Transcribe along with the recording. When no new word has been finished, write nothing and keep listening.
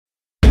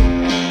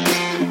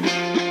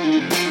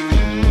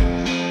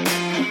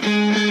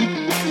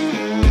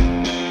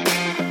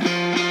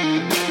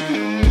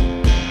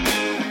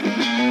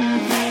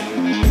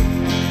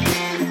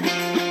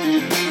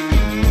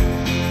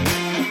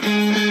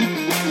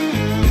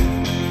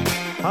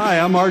Hi,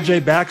 I'm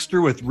RJ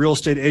Baxter with Real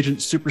Estate Agent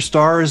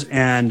Superstars,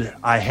 and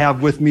I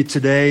have with me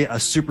today a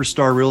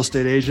superstar real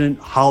estate agent,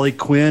 Holly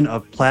Quinn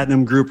of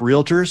Platinum Group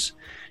Realtors.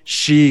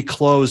 She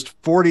closed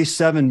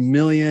 47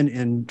 million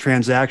in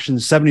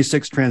transactions,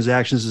 76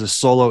 transactions as a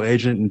solo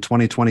agent in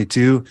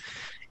 2022.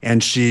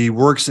 And she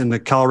works in the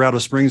Colorado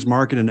Springs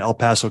market in El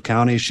Paso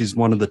County. She's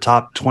one of the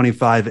top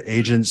 25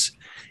 agents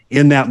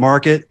in that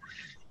market.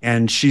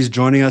 And she's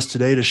joining us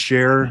today to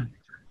share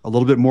a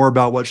little bit more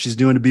about what she's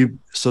doing to be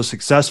so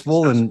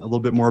successful and a little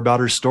bit more about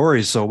her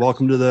story. So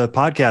welcome to the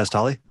podcast,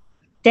 Holly.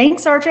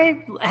 Thanks,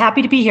 RJ.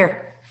 Happy to be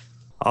here.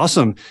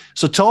 Awesome.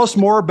 So tell us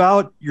more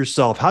about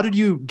yourself. How did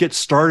you get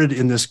started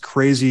in this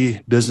crazy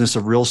business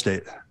of real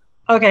estate?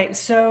 Okay,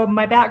 so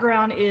my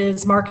background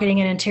is marketing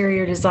and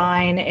interior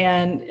design,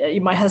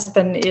 and my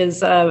husband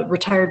is a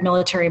retired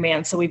military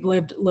man, so we've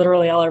lived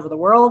literally all over the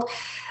world.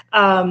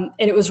 And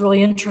it was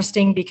really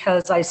interesting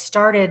because I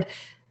started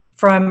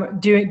from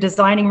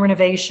designing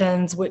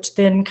renovations, which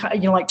then,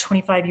 like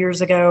 25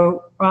 years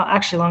ago, well,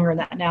 actually longer than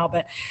that now,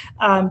 but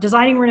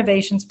designing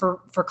renovations for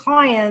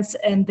clients,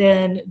 and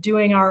then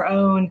doing our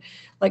own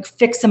like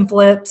fix and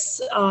flips.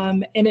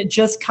 And it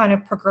just kind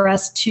of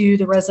progressed to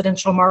the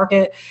residential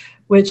market,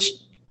 which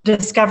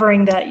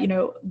discovering that,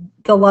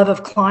 the love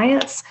of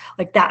clients,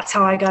 like that's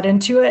how I got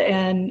into it.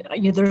 And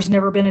there's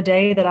never been a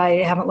day that I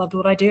haven't loved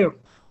what I do.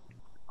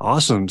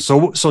 Awesome.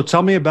 So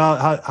tell me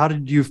about how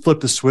did you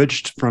flip the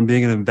switch from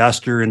being an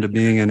investor into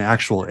being an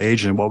actual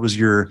agent? What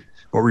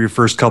were your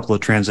first couple of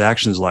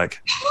transactions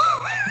like?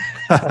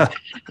 Can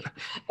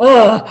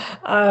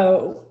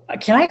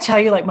I tell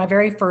you, like my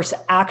very first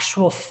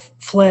actual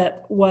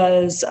flip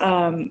was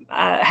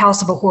a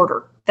house of a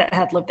hoarder that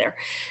had lived there,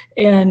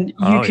 and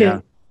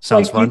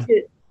sounds fun.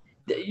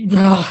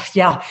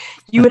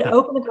 You would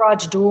open the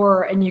garage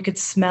door and you could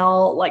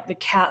smell like the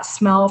cat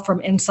smell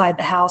from inside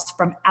the house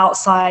from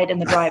outside in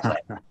the driveway.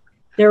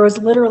 There was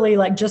literally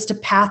like just a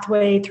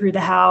pathway through the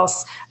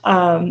house.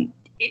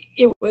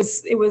 It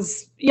was it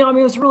was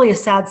really a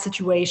sad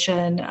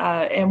situation.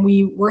 And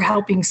we were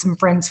helping some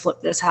friends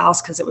flip this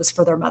house because it was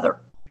for their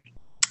mother.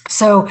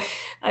 So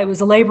it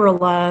was a labor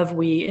of love.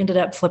 We ended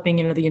up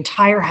flipping the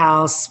entire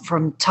house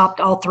from top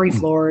to all 3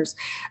 floors.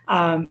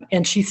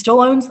 And she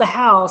still owns the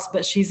house,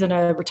 but she's in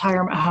a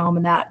retirement home,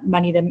 and that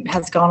money then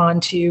has gone on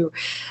to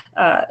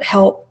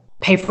help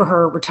pay for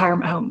her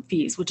retirement home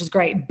fees, which is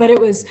great. But it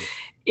was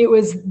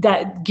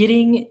that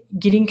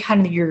getting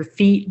kind of your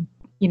feet,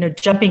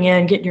 jumping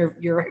in, getting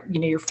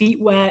your feet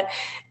wet,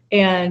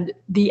 and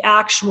the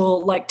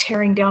actual like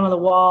tearing down of the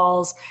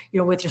walls,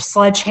 with your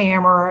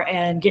sledgehammer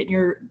and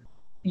getting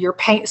your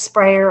paint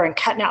sprayer and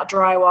cutting out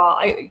drywall.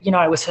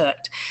 I was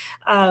hooked.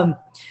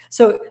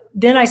 So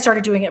then I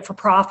started doing it for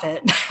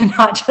profit,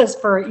 not just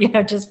for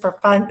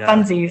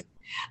funsies.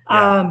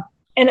 Yeah.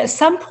 And at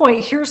some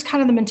point, here's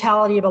kind of the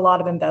mentality of a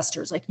lot of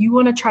investors. Like, you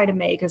want to try to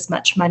make as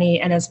much money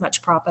and as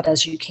much profit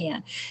as you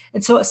can.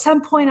 And so at some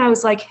point I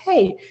was like,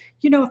 hey,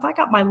 if I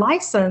got my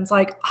license,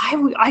 like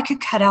I could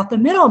cut out the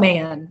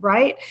middleman,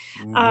 right?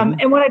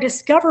 Mm-hmm. And what I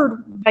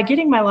discovered by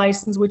getting my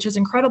license, which is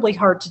incredibly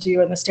hard to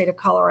do in the state of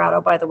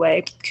Colorado, by the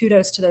way,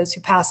 kudos to those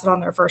who pass it on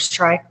their first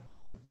try.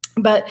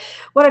 But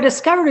what I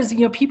discovered is,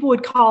 people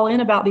would call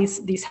in about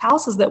these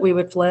houses that we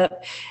would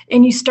flip,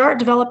 and you start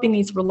developing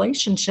these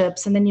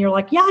relationships, and then you're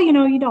like, yeah,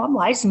 I'm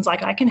licensed,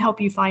 like I can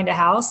help you find a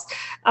house.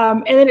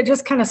 And then it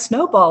just kind of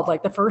snowballed.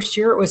 Like the first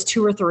year it was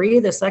 2 or 3,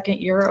 the second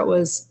year it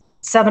was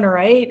 7 or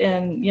 8.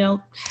 And,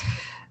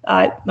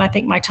 I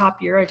think my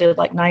top year I did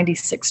like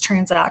 96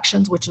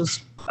 transactions, which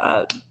is,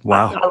 wow.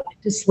 I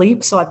like to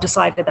sleep. So I've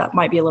decided that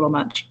might be a little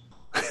much.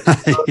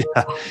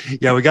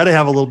 Yeah, we got to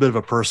have a little bit of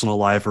a personal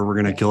life or we're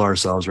going to kill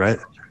ourselves, right?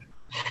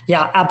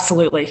 Yeah,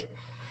 absolutely.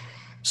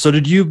 So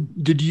did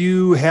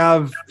you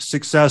have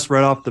success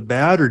right off the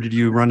bat, or did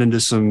you run into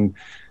some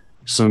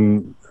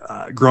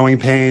growing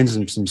pains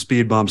and some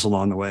speed bumps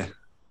along the way?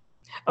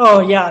 Oh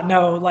yeah,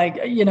 no, like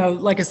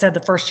I said,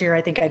 the first year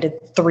I think I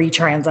did 3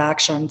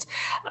 transactions,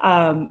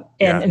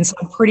 and so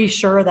I'm pretty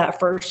sure that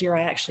first year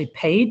I actually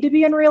paid to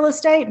be in real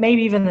estate.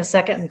 Maybe even the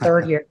second and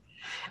third year.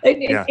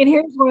 And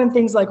here's one of the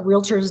things like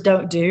realtors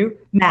don't do: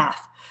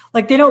 math.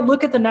 Like, they don't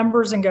look at the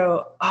numbers and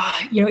go,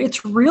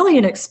 it's really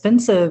an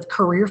expensive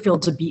career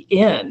field to be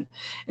in.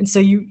 And so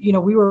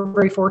we were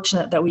very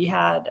fortunate that we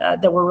had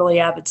that we're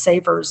really avid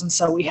savers, and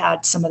so we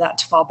had some of that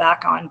to fall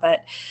back on.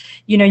 But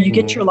you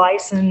get your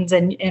license,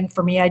 and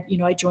for me,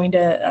 I joined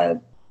a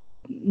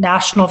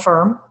national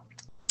firm.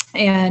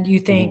 And you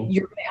think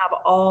you're going to have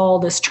all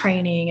this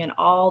training and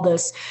all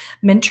this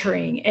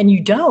mentoring, and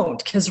you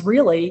don't, because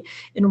really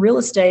in real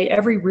estate,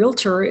 every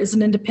realtor is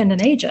an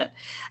independent agent.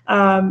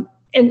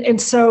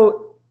 And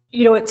so,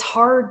 it's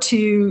hard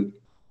to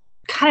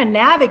kind of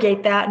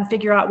navigate that and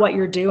figure out what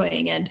you're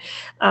doing. And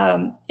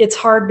it's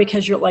hard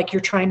because you're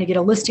trying to get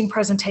a listing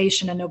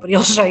presentation and nobody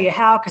will show you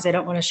how, because they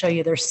don't want to show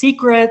you their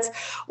secrets.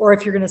 Or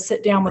if you're going to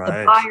sit down with the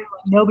buyer,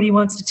 like, nobody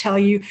wants to tell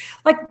you,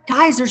 like,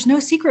 guys, there's no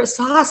secret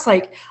sauce.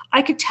 Like,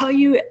 I could tell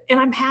you, and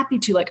I'm happy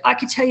to, like, I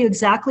could tell you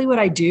exactly what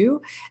I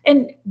do.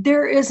 And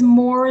there is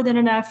more than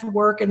enough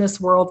work in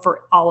this world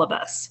for all of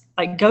us.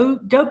 Like, go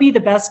be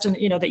the best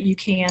that you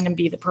can, and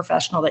be the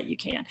professional that you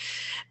can.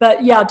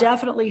 But yeah,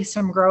 definitely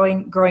some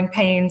growing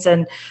pains.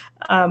 And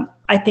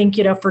I think,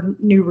 for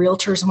new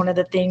realtors, one of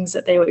the things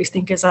that they always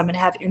think is I'm going to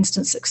have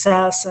instant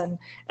success, and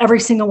every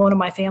single one of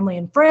my family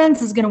and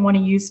friends is going to want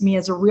to use me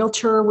as a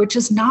realtor, which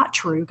is not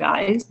true,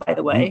 guys, by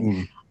the way.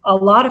 Mm-mm. A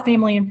lot of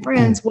family and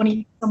friends want to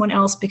use someone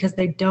else because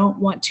they don't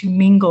want to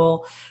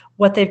mingle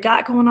what they've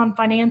got going on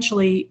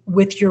financially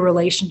with your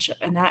relationship.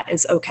 And that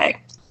is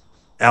okay.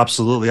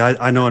 Absolutely.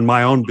 I know in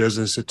my own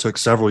business, it took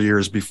several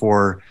years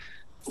before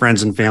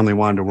friends and family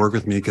wanted to work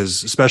with me,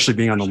 because especially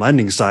being on the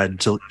lending side,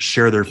 to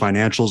share their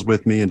financials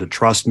with me and to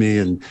trust me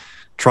and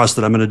trust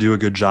that I'm going to do a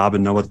good job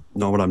and know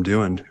what I'm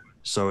doing.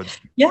 So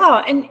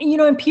yeah.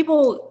 And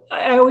people,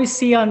 I always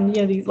see on,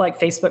 these like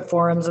Facebook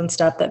forums and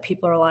stuff that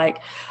people are like,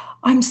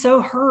 I'm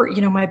so hurt.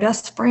 My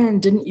best friend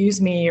didn't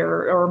use me,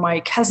 or my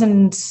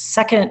cousin's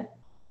second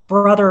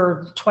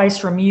brother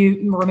twice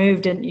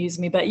removed didn't use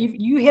me. But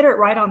you hit it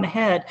right on the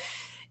head.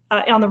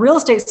 On the real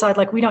estate side,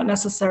 like, we don't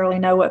necessarily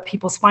know what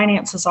people's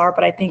finances are,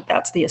 but I think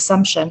that's the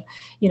assumption.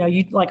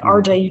 You like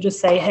RJ, you just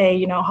say,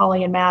 hey,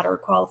 Holly and Matt are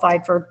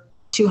qualified for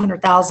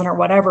 200,000 or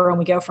whatever, and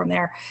we go from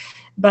there.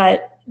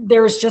 But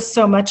there's just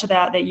so much of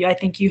that I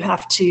think you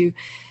have to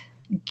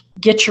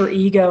get your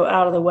ego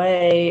out of the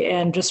way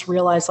and just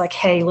realize, like,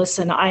 hey,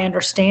 listen, I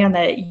understand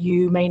that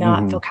you may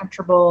not feel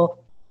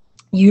comfortable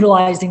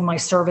utilizing my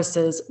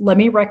services. Let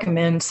me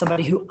recommend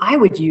somebody who I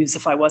would use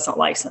if I wasn't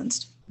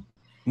licensed.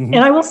 Mm-hmm.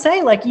 And I will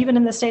say, like, even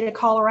in the state of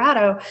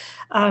Colorado,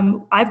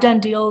 I've done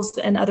deals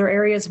in other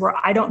areas where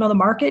I don't know the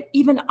market.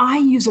 Even I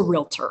use a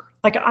realtor.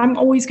 Like, I'm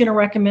always going to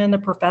recommend the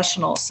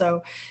professional.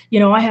 So,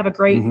 I have a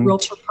great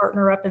realtor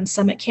partner up in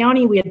Summit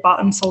County. We had bought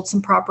and sold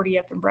some property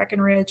up in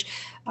Breckenridge.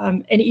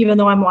 And even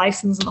though I'm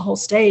licensed in the whole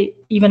state,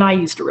 even I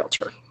used a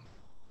realtor.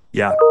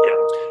 Yeah.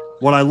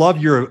 Well, I love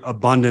your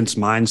abundance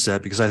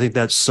mindset, because I think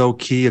that's so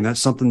key. And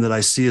that's something that I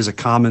see as a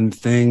common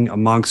thing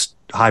amongst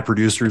high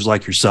producers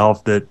like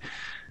yourself, that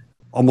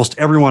almost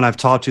everyone I've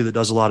talked to that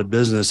does a lot of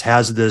business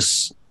has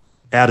this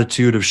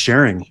attitude of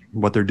sharing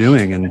what they're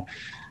doing. And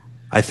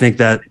I think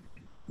that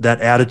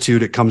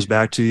attitude, it comes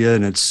back to you,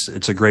 and it's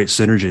a great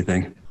synergy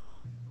thing.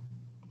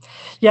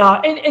 Yeah.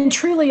 And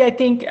truly, I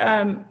think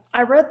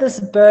I read this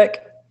book,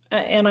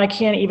 and I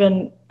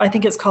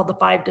think it's called The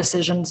 5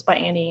 Decisions by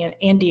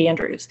Andy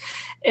Andrews.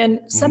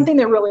 And something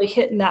that really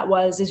hit in that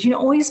is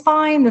always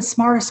find the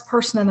smartest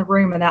person in the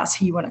room, and that's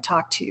who you want to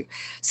talk to.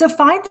 So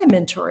find a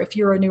mentor if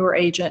you're a newer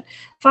agent.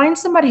 Find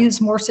somebody who's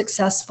more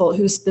successful,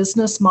 whose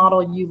business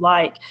model you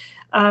like.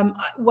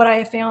 What I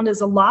have found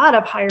is a lot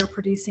of higher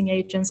producing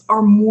agents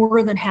are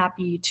more than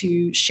happy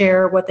to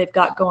share what they've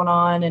got going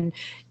on. And,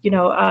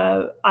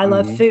 I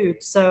love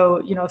food.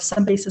 So, if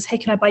somebody says, hey,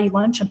 can I buy you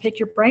lunch and pick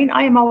your brain?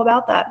 I am all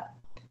about that.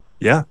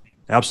 Yeah,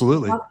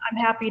 absolutely. I'm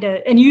happy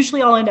to, and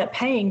usually I'll end up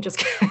paying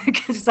just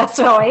because that's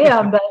how I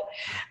am. But,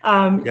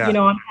 I'm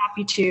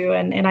happy to,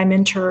 and I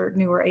mentor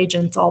newer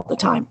agents all the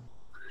time.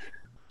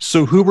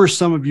 So who were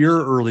some of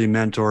your early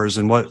mentors,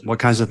 and what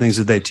kinds of things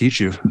did they teach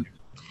you?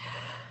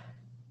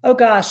 Oh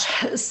gosh,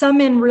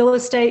 some in real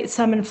estate,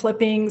 some in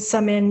flipping,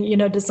 some in,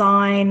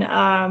 design.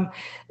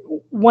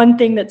 One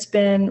thing that's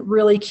been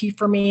really key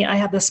for me, I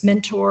have this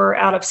mentor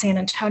out of San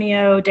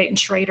Antonio, Dayton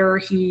Schrader.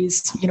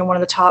 He's, one of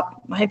the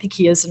top, I think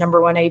he is the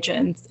number one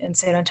agent in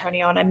San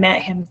Antonio. And I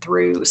met him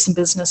through some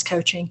business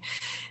coaching.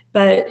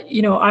 But,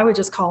 I would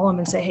just call him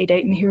and say, hey,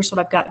 Dayton, here's what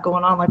I've got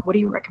going on. Like, what do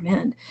you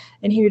recommend?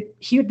 And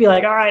he would be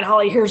like, all right,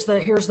 Holly, here's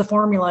the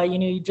formula.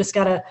 You just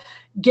got to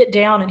get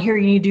down, and here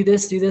you need to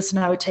do this. And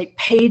I would take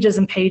pages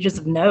and pages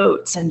of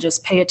notes and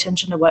just pay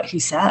attention to what he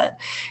said.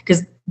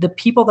 Because the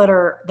people that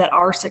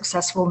are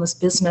successful in this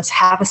business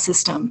have a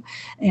system,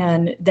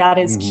 and that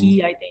is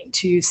key, I think,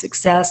 to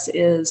success.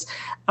 Is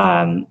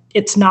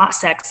it's not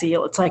sexy.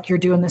 It's like you're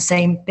doing the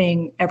same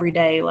thing every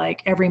day.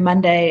 Like every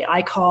Monday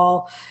I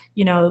call,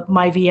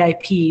 my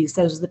VIPs.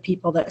 Those are the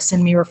people that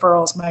send me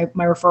referrals, my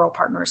referral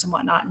partners and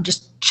whatnot, and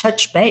just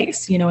touch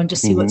base, and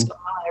just see what's going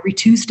on. Every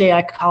Tuesday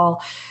I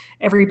call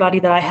everybody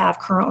that I have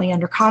currently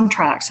under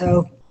contract.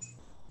 So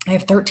I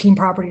have 13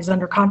 properties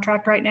under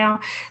contract right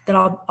now that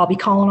I'll be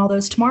calling all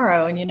those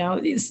tomorrow.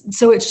 And,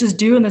 so it's just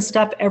doing this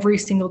stuff every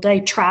single day,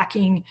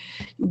 tracking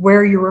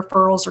where your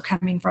referrals are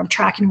coming from,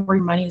 tracking where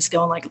your money is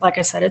going. Like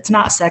I said, it's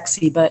not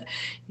sexy, but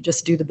you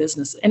just do the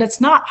business, and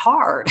it's not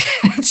hard.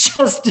 It's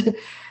just,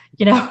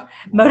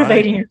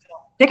 motivating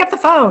yourself. Pick up the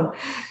phone.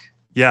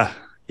 Yeah.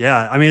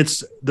 Yeah. I mean,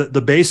 it's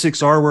the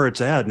basics are where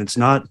it's at, and it's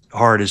not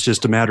hard. It's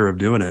just a matter of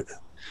doing it.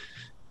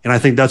 And I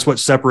think that's what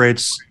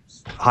separates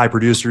high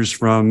producers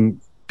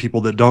from people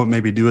that don't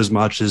maybe do as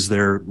much, as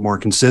they're more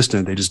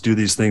consistent. They just do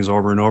these things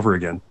over and over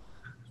again.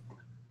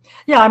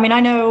 Yeah, I mean, I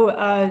know,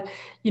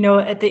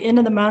 at the end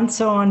of the month,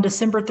 so on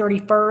December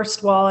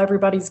 31st, while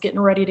everybody's getting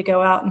ready to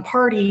go out and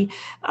party,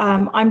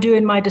 I'm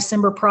doing my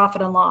December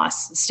profit and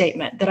loss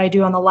statement that I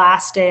do on the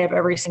last day of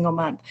every single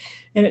month.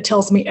 And it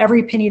tells me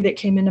every penny that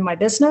came into my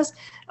business.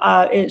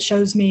 It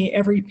shows me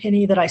every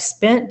penny that I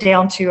spent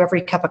down to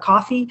every cup of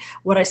coffee,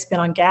 what I spent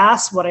on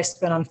gas, what I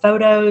spent on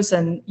photos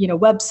and,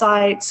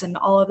 websites and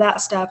all of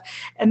that stuff.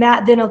 And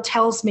that then it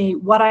tells me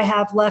what I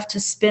have left to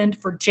spend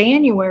for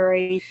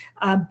January,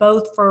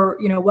 both for,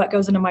 what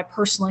goes into my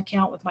personal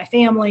account with my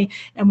family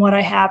and what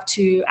I have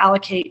to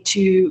allocate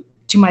to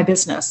my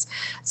business.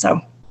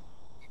 So.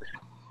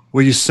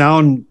 Well, you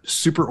sound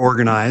super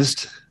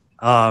organized.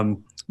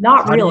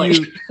 Not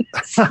really.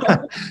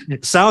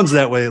 It sounds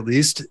that way, at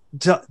least.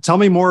 Tell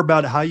me more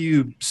about how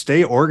you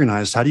stay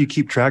organized. How do you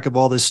keep track of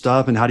all this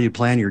stuff, and how do you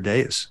plan your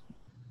days?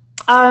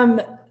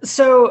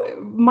 So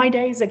my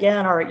days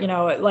again are,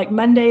 like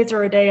Mondays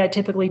are a day I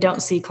typically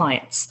don't see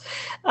clients.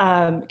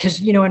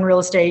 Cause in real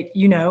estate,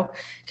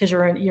 cause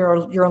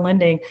you're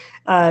lending,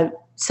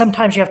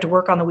 sometimes you have to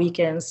work on the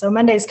weekends. So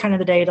Monday's kind of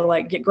the day to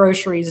like get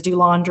groceries, do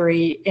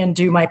laundry, and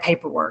do my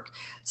paperwork.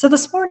 So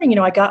this morning,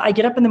 I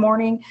get up in the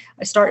morning.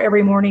 I start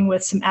every morning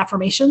with some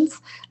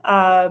affirmations.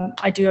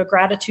 I do a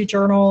gratitude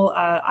journal.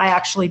 I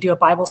actually do a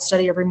Bible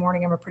study every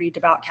morning. I'm a pretty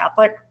devout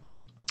Catholic.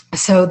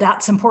 So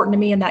that's important to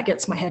me, and that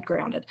gets my head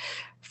grounded.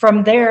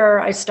 From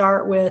there, I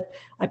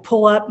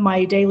pull up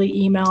my daily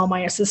email.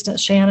 My assistant,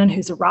 Shannon,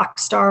 who's a rock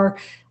star,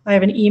 I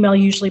have an email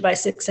usually by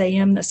 6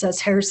 a.m. that says,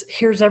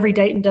 here's every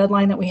date and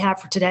deadline that we have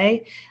for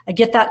today. I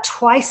get that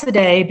twice a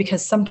day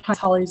because sometimes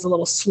Holly's a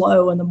little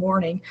slow in the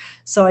morning.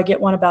 So I get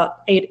one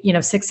about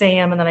 6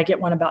 a.m. and then I get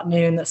one about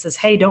noon that says,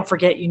 hey, don't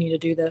forget you need to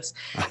do this.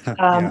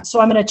 Yeah. So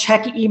I'm going to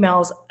check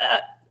emails.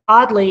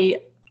 Oddly,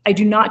 I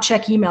do not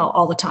check email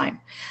all the time.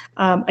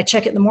 I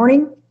check it in the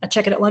morning, I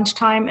check it at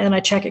lunchtime, and then I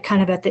check it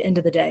kind of at the end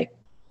of the day.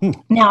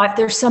 Now, if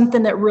there's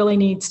something that really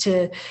needs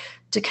to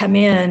come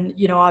in,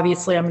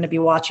 obviously I'm going to be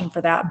watching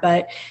for that.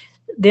 But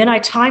then I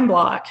time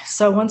block.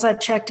 So once I've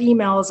checked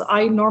emails,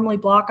 I normally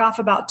block off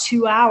about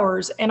 2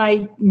 hours and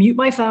I mute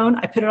my phone.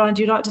 I put it on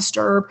do not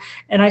disturb,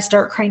 and I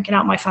start cranking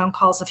out my phone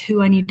calls of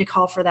who I need to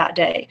call for that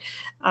day.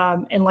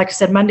 And like I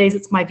said, Mondays,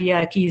 it's my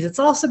VIPs. It's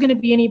also going to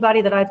be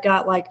anybody that I've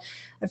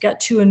got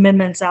 2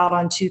 amendments out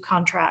on 2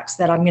 contracts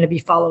that I'm going to be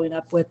following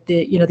up with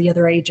the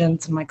other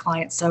agents and my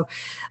clients. So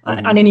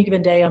on any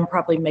given day, I'm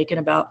probably making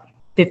about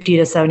 50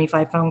 to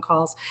 75 phone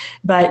calls.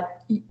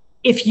 But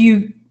if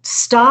you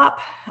stop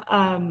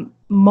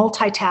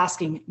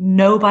multitasking,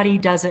 nobody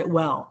does it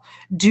well.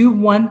 Do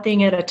one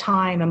thing at a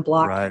time and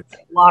block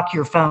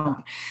your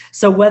phone.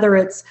 So whether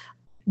it's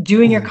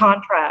doing your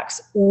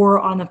contracts or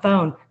on the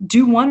phone,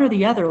 do one or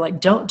the other. Like,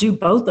 don't do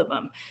both of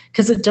them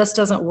because it just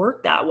doesn't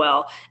work that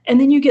well. And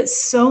then you get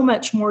so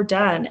much more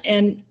done.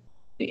 And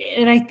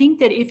I think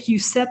that if you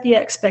set the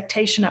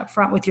expectation up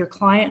front with your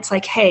clients,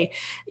 like, hey,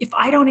 if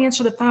I don't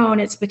answer the phone,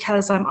 it's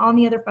because I'm on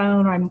the other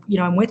phone or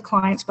I'm with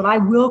clients, but I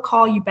will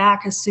call you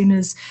back as soon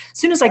as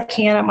I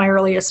can at my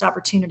earliest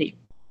opportunity.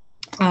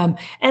 And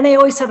they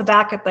always have a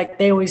backup. Like,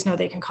 they always know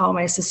they can call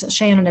my assistant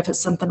Shannon if it's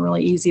something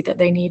really easy that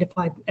they need if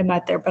I'm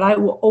not there. But I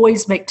will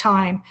always make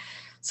time.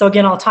 So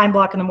again, I'll time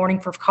block in the morning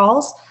for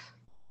calls.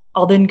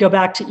 I'll then go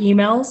back to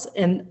emails.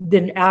 And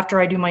then after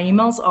I do my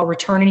emails, I'll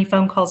return any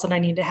phone calls that I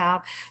need to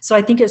have. So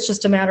I think it's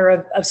just a matter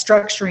of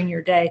structuring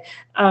your day.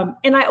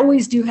 And I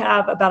always do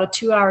have about a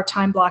 2-hour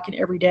time block in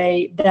every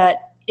day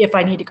that if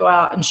I need to go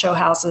out and show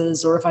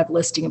houses or if I have a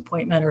listing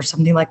appointment or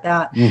something like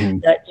that,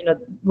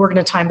 that, we're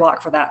going to time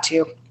block for that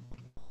too.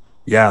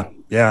 Yeah.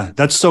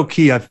 That's so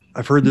key.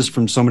 I've heard this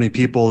from so many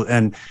people.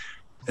 And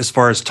as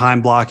far as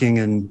time blocking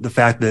and the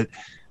fact that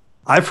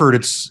I've heard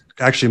it's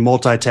actually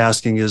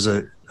multitasking is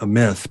a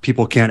myth.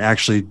 People can't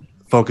actually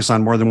focus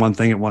on more than one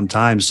thing at one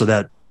time. So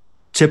that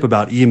tip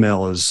about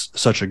email is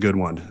such a good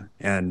one.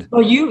 And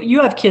well,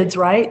 you have kids,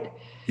 right?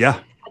 Yeah.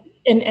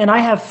 And I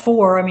have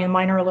 4. I mean,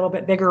 mine are a little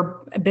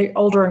bit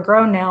older and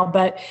grown now.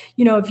 But,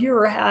 if you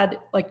ever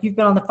had, like, you've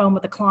been on the phone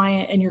with a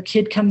client and your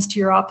kid comes to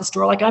your office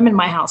door, like I'm in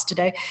my house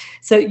today.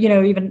 So,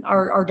 even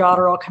our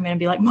daughter will come in and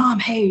be like, Mom,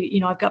 hey,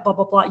 I've got blah,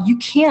 blah, blah. You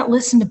can't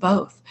listen to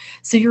both.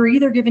 So you're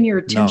either giving your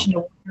attention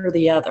to one or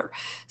the other.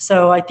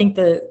 So I think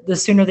the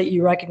sooner that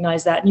you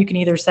recognize that, and you can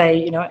either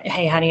say,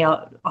 hey, honey,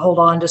 I'll hold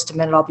on just a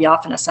minute. I'll be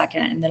off in a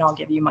second. And then I'll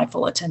give you my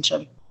full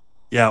attention.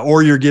 Yeah,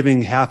 or you're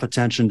giving half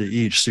attention to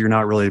each, so you're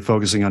not really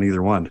focusing on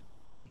either one.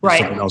 Right.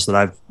 Something else that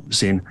I've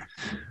seen.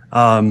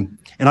 And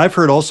I've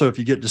heard also if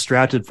you get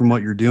distracted from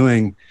what you're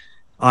doing,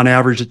 on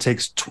average, it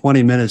takes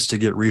 20 minutes to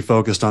get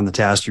refocused on the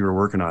task you were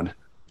working on.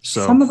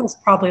 So some of us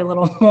probably a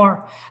little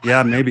more.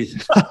 Yeah, maybe.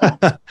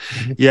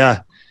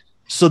 Yeah.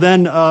 So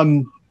then,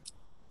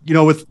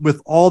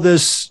 with all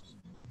this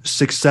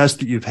success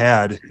that you've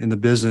had in the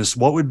business,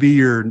 what would be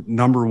your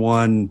number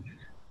one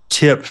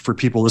tip for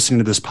people listening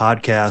to this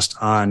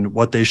podcast on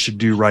what they should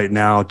do right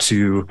now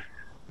to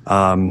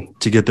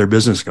get their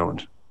business going?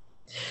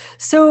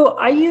 So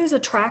I use a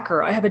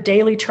tracker. I have a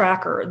daily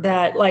tracker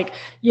that,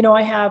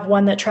 I have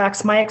one that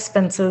tracks my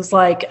expenses,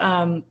 like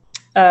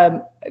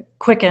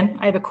Quicken.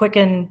 I have a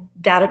Quicken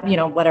data,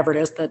 whatever it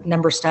is, the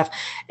number stuff.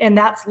 And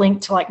that's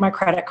linked to like my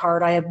credit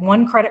card. I have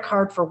one credit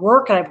card for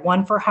work. I have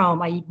one for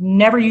home. I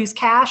never use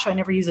cash. I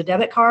never use a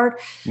debit card,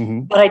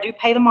 but I do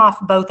pay them off,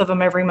 both of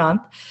them, every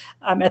month.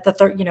 At the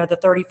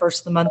 31st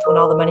of the month, when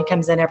all the money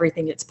comes in,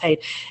 everything gets paid.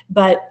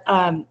 But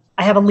I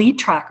have a lead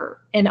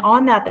tracker, and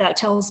on that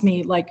tells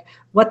me like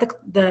what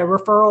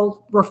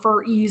the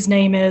referee's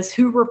name is,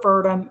 who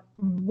referred them,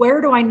 where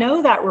do I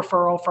know that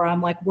referral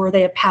from? Like, were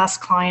they a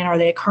past client? Are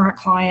they a current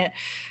client?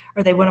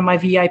 Are they one of my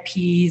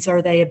VIPs?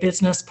 Are they a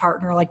business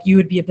partner? Like you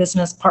would be a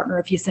business partner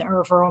if you sent a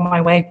referral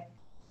my way.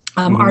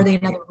 Are they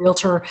another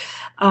realtor?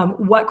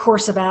 What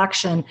course of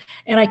action?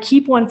 And I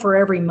keep one for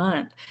every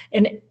month.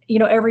 And,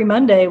 every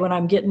Monday when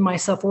I'm getting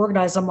myself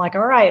organized, I'm like,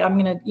 all right, I'm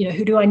going to,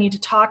 who do I need to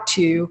talk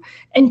to?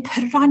 And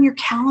put it on your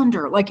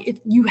calendar.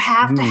 Like you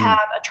have to have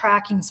a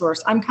tracking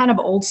source. I'm kind of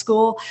old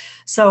school.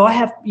 So I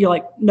have,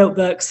 like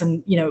notebooks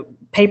and,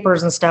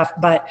 papers and stuff,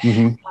 but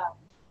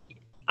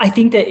I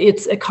think that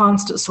it's a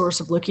constant source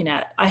of looking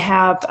at. I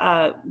have,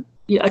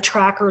 a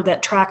tracker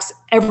that tracks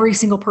every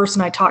single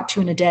person I talk to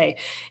in a day.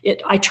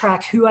 I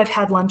track who I've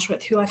had lunch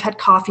with, who I've had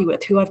coffee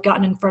with, who I've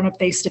gotten in front of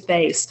face to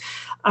face.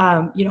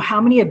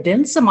 How many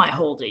events am I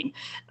holding?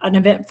 An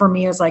event for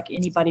me is like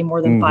anybody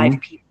more than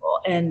 5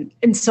 people. And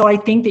so I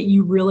think that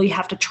you really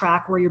have to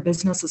track where your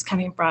business is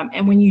coming from.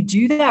 And when you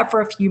do that for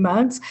a few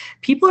months,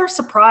 people are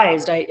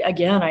surprised.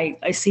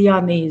 I see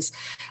on these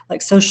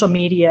like social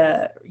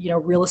media,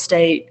 real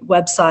estate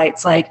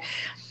websites, like,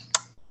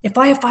 if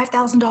I have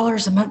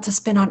 $5,000 a month to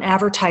spend on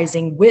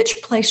advertising,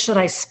 which place should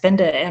I spend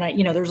it? And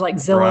there's like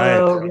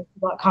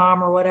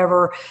Zillow.com or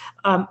whatever.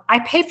 I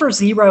pay for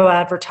 0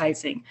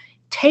 advertising.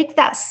 Take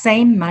that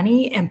same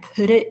money and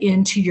put it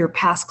into your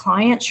past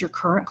clients, your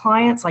current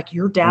clients, like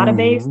your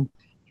database.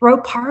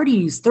 Throw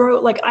parties.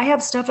 I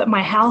have stuff at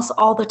my house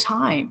all the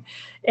time.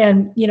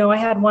 And, I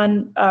had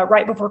one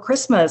right before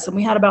Christmas, and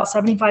we had about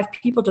 75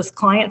 people, just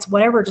clients,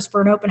 whatever, just for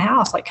an open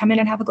house, like come in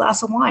and have a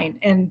glass of wine.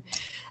 And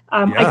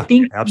I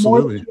think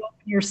absolutely. More you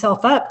open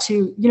yourself up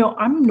to,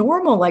 I'm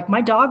normal. Like my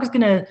dog is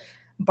going to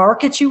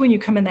bark at you when you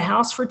come in the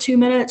house for 2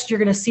 minutes. You're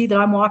going to see that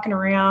I'm walking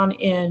around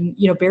in,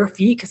 bare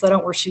feet because I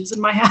don't wear shoes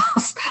in my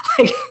house.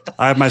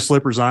 I have my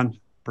slippers on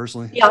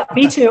personally. Yeah,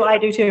 me too. I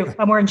do too.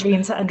 I'm wearing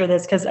jeans under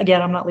this because,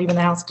 again, I'm not leaving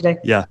the house today.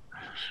 Yeah.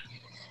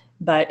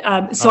 But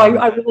I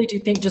really do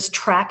think just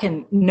track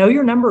and know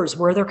your numbers,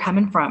 where they're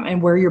coming from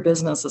and where your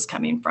business is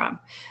coming from.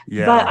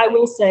 Yeah. But I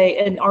will say,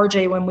 and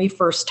RJ, when we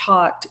first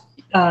talked,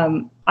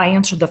 I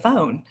answered the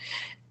phone,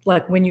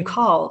 like when you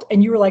called,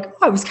 and you were like,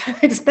 oh, I was kind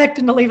of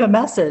expecting to leave a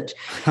message.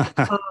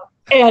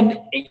 And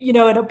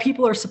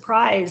people are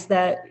surprised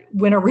that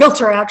when a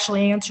realtor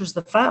actually answers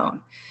the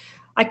phone.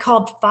 I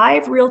called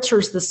 5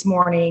 realtors this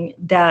morning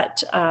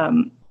that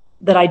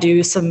I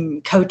do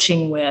some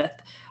coaching with.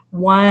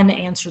 1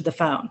 answered the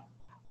phone.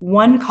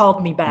 1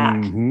 called me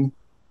back.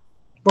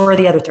 Where are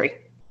the other 3?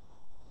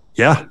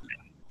 Yeah,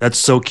 that's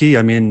so key.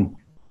 I mean,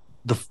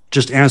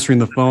 just answering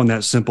the phone,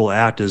 that simple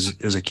act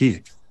is a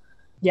key.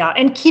 Yeah.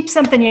 And keep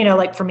something,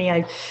 like for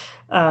me,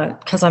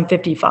 because I'm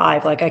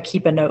 55, like I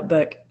keep a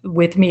notebook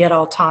with me at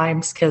all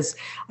times because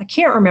I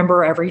can't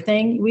remember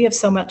everything. We have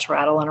so much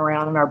rattling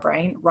around in our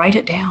brain. Write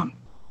it down.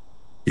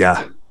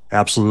 Yeah,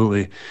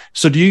 absolutely.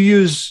 So do you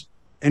use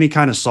any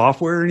kind of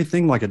software or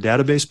anything like a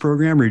database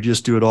program, or you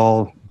just do it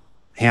all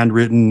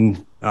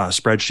handwritten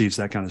spreadsheets,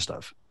 that kind of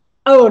stuff?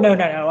 Oh, no.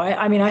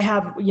 I mean, I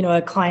have,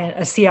 a client,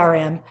 a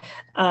CRM.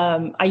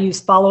 I use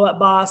Follow Up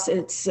Boss.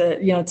 It's,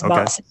 it's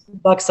about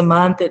 $60 a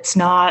month. It's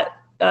not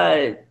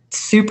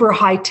super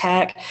high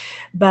tech,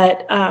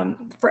 but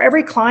for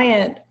every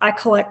client, I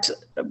collect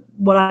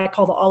what I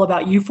call the All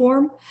About You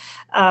form.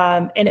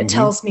 And it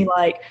tells me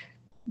like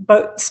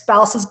both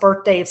spouse's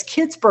birthdays,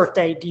 kid's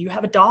birthday. Do you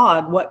have a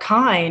dog? What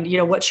kind?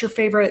 What's your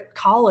favorite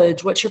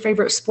college? What's your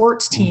favorite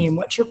sports team?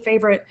 What's your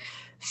favorite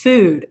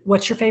food?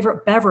 What's your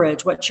favorite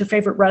beverage? What's your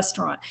favorite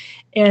restaurant?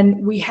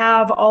 And we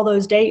have all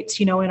those dates,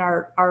 in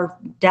our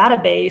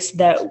database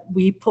that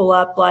we pull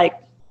up,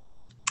 like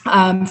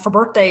for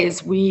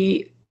birthdays,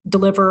 we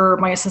deliver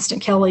my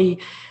assistant Kelly.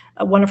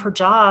 One of her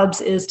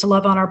jobs is to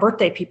love on our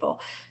birthday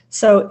people.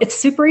 So it's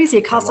super easy.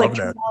 It costs like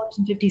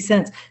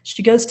 $2.50.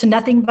 She goes to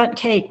Nothing But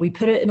Cake. We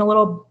put it in a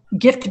little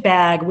gift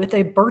bag with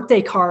a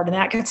birthday card, and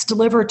that gets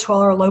delivered to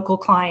all our local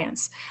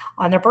clients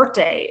on their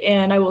birthday.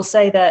 And I will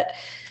say that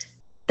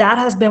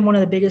has been one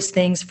of the biggest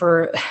things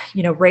for,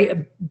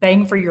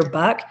 bang for your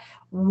buck.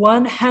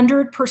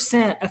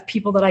 100% of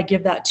people that I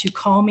give that to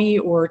call me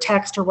or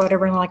text or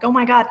whatever, and they're like, oh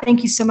my God,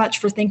 thank you so much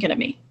for thinking of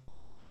me.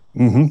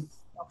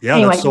 Yeah,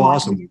 anyway, that's so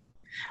awesome.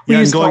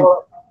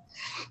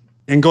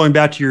 And going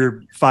back to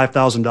your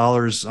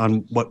 $5,000 on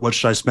what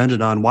should I spend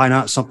it on? Why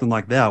not something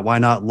like that? Why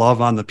not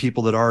love on the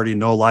people that already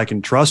know, like,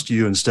 and trust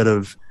you instead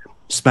of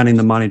spending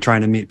the money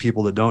trying to meet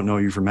people that don't know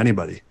you from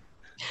anybody?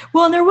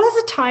 Well, and there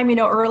was a time,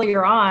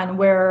 earlier on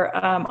where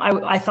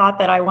I thought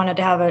that I wanted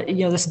to have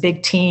this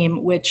big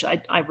team, which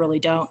I really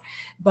don't.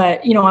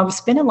 But, I was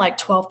spending like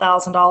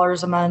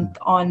 $12,000 a month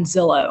on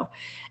Zillow.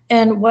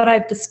 And what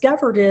I've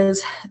discovered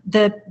is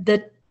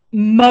that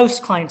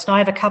most clients, now I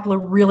have a couple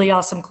of really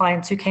awesome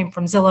clients who came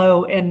from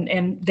Zillow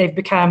and they've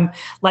become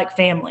like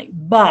family,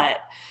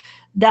 but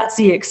that's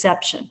the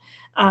exception.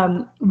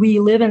 We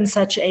live in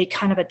such a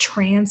kind of a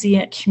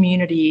transient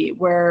community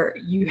where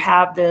you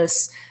have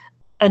this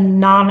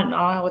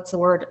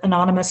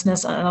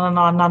anonymousness.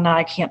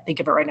 I can't think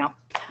of it right now.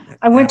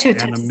 I went to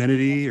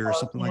anonymity or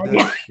something like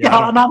that. Yeah, I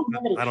don't know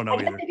I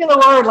can't either. think of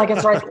the word like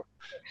it's right.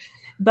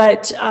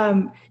 But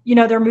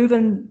they're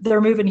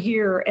moving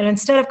here, and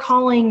instead of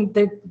calling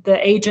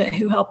the agent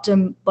who helped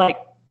them like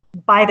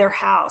buy their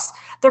house,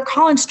 they're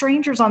calling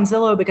strangers on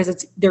Zillow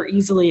because they're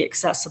easily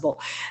accessible.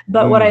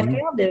 But what I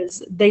found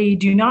is they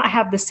do not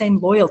have the same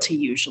loyalty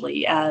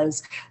usually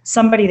as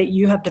somebody that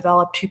you have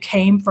developed who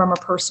came from a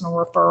personal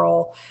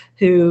referral,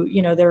 who,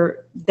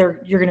 you're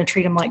going to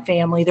treat them like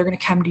family. They're going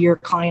to come to your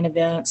client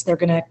events. They're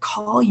going to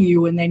call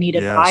you when they need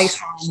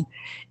advice on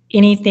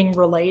anything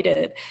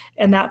related.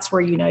 And that's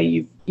where,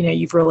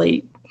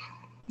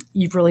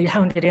 you've really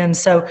honed it in.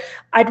 So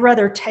I'd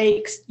rather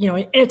take,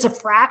 it's a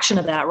fraction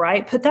of that,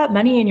 right? Put that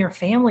money in your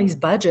family's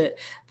budget,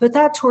 put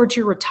that towards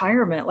your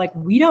retirement. Like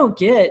we don't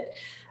get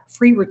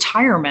free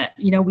retirement.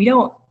 We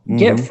don't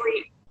get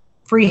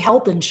free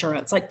health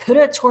insurance. Like put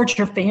it towards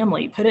your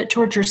family, put it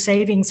towards your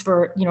savings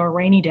for, a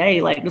rainy day.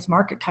 Like this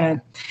market kind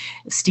of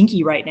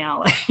stinky right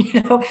now,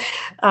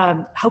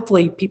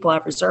 hopefully people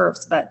have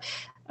reserves, but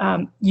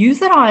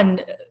use it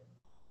on,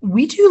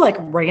 we do like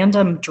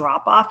random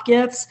drop-off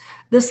gifts.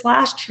 This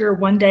last year,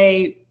 one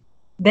day,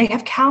 they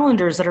have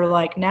calendars that are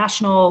like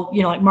national,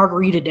 like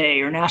Margarita Day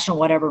or national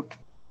whatever,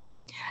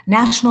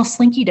 National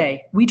Slinky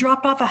Day. We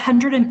dropped off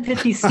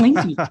 150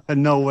 Slinky.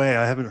 No way.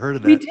 I haven't heard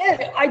of that. We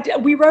did.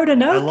 We wrote a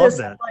note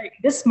that like,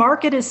 this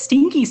market is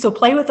stinky, so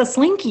play with a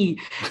Slinky.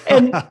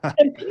 And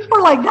people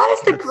are like, that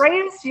is the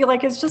greatest.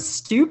 Like, it's just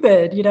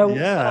stupid,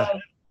 Yeah.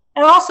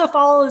 It also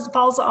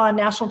falls on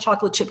National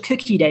Chocolate Chip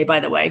Cookie Day, by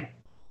the way.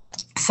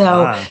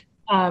 So,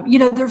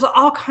 there's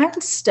all kinds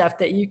of stuff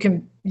that you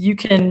can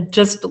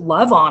just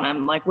love on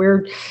them. Like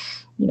we're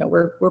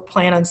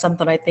planning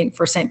something, I think,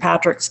 for St.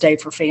 Patrick's Day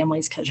for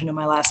families because,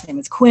 my last name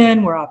is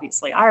Quinn. We're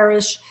obviously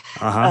Irish.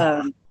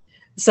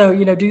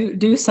 So,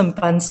 do some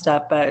fun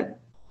stuff, but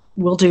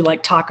we'll do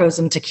like tacos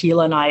and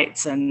tequila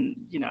nights and,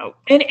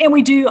 and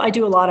I do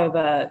a lot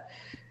of,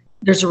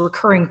 there's a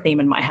recurring theme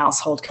in my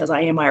household because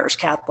I am Irish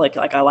Catholic.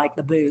 Like I like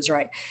the booze,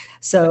 right?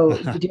 So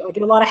I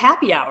do a lot of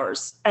happy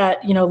hours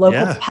at,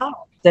 local pubs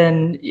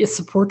and you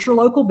support your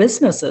local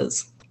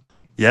businesses.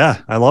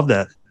 Yeah. I love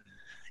that.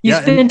 You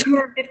spend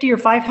 $250 or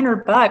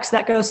 $500.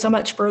 That goes so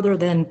much further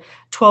than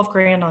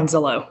 $12,000 on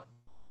Zillow.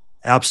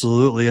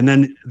 Absolutely. And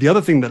then the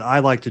other thing that I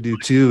like to do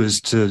too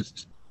is to,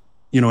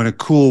 in a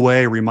cool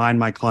way, remind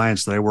my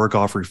clients that I work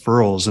off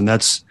referrals. And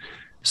that's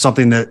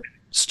something that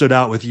stood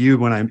out with you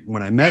when I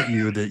met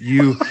you, that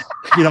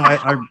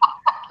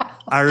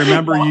I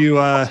remember you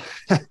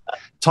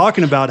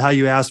talking about how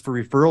you asked for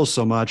referrals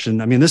so much.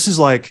 And I mean, this is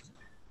like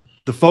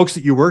the folks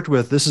that you worked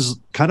with, this is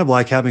kind of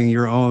like having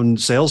your own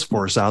sales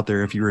force out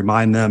there if you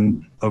remind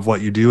them of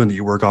what you do and that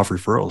you work off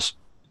referrals.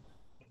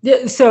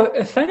 Yeah,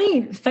 so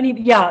funny.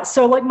 Yeah.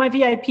 So like my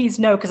VIPs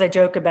know, because I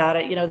joke about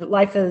it, that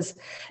life is,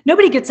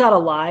 nobody gets out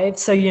alive.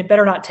 So you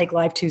better not take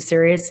life too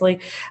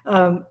seriously.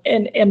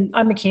 And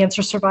I'm a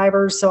cancer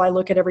survivor. So I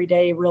look at every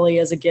day really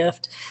as a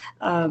gift.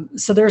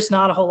 So there's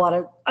not a whole lot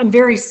of, I'm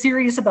very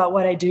serious about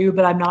what I do,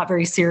 but I'm not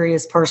very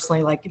serious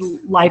personally. Like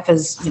life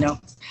is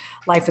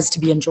to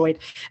be enjoyed.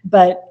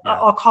 But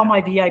I'll call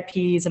my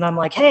VIPs and I'm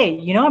like, hey,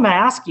 I'm going to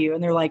ask you.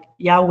 And they're like,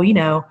 yeah, we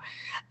know.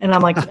 And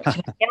I'm like, can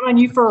I count on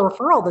you for a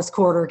referral this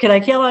quarter? Can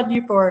I count on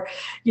you for,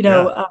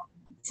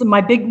 so my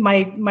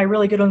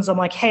really good ones, I'm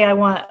like, hey, I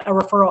want a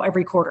referral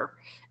every quarter.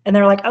 And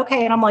they're like,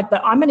 okay. And I'm like,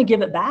 but I'm going to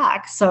give it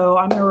back. So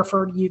I'm going to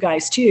refer to you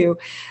guys too.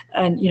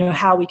 And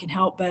how we can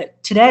help.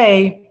 But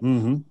today,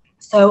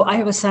 so I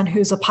have a son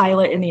who's a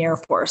pilot in the Air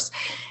Force.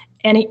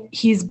 And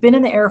he's been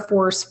in the Air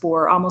Force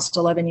for almost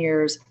 11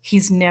 years.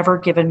 He's never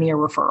given me a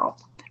referral.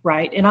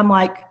 Right. And I'm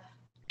like,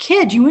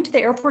 kid, you went to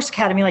the Air Force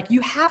Academy. Like you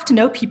have to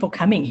know people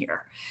coming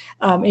here.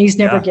 And he's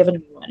never given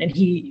me one. And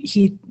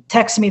he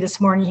texted me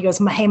this morning. He goes,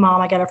 hey mom,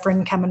 I got a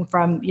friend coming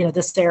from,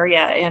 this area.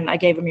 And I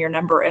gave him your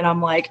number. And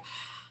I'm like,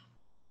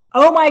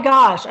 oh my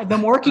gosh, I've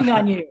been working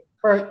on you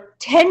for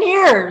 10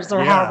 years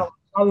or however.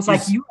 I was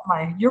like,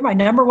 you're my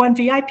number one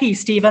VIP,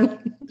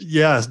 Stephen.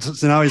 Yeah.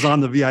 So now he's on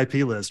the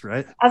VIP list,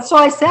 right? That's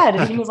what I said.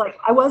 And he was like,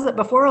 I wasn't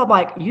before. I'm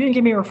like, you didn't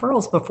give me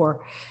referrals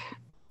before.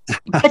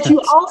 But you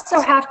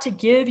also have to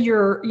give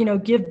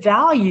give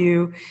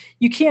value.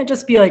 You can't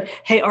just be like,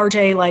 hey,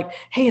 RJ, like,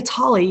 hey, it's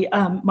Holly.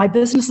 My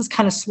business is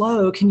kind of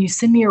slow. Can you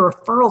send me a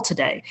referral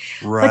today?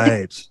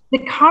 Right. Like the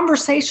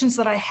conversations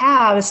that I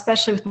have,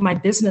 especially with my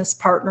business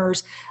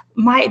partners,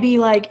 might be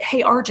like,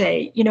 hey,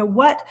 RJ,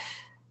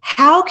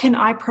 how can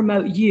I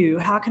promote you?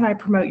 How can I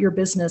promote your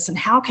business? And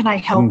how can I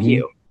help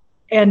you?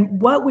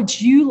 And what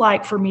would you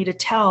like for me to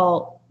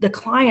tell the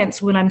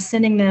clients when I'm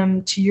sending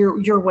them to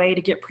your way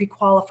to get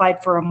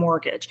pre-qualified for a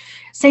mortgage?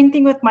 Same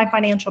thing with my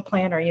financial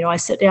planner. I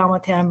sit down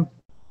with him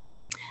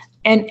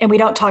and we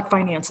don't talk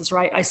finances,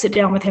 right? I sit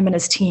down with him and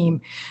his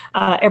team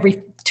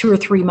every 2 or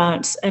 3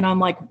 months. And I'm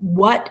like,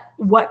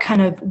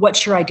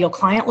 what's your ideal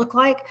client look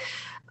like?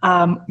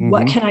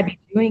 What can I be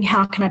doing?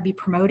 How can I be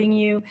promoting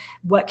you?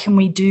 What can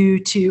we do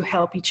to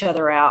help each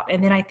other out?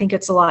 And then I think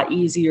it's a lot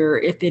easier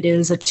if it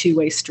is a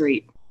two-way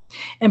street.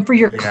 And for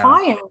your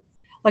client,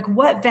 like,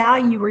 what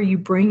value are you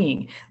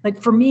bringing?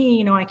 Like for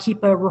me, I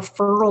keep a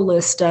referral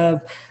list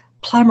of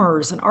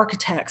plumbers and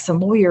architects and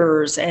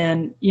lawyers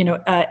and,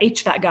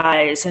 HVAC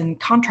guys and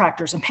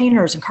contractors and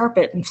painters and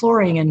carpet and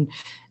flooring and,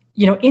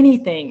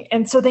 anything.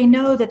 And so they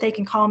know that they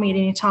can call me at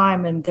any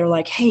time and they're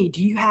like, hey,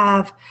 do you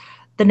have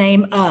the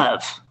name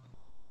of?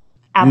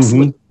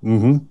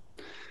 Absolutely.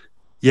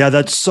 Yeah,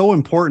 that's so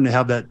important to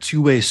have that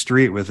two-way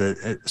street with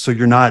it. So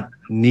you're not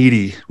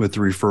needy with the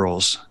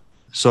referrals.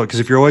 So, because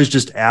if you're always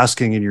just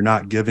asking and you're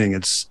not giving,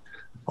 it's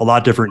a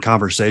lot different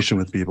conversation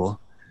with people.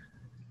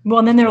 Well,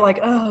 and then they're like,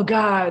 oh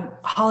God,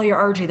 Holly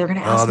or RJ, they're going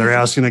to ask. Oh, they're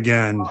asking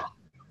again.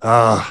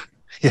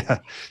 Yeah.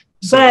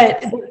 So,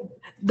 but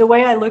the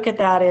way I look at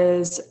that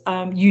is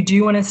you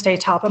do want to stay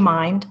top of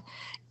mind.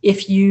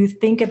 If you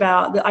think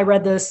about, I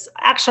read this,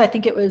 actually, I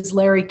think it was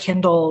Larry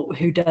Kendall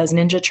who does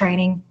ninja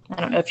training. I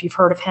don't know if you've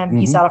heard of him.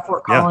 He's out of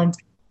Fort Collins.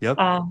 Yep.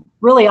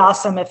 Really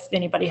awesome. If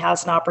anybody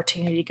has an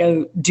opportunity to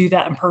go do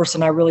that in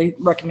person, I really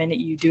recommend that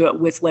you do it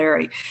with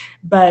Larry.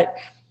 But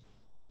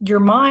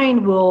your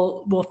mind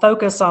will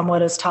focus on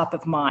what is top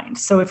of mind.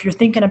 So if you're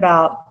thinking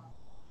about,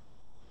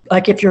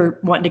 like if you're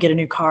wanting to get a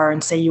new car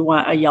and say you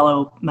want a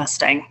yellow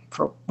Mustang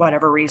for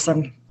whatever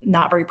reason,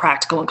 not very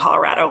practical in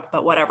Colorado,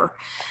 but whatever.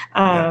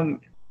 And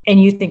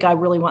you think, I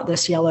really want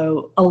this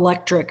yellow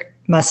electric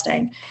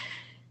Mustang.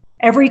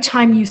 Every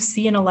time you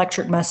see an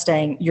electric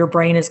Mustang, your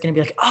brain is going to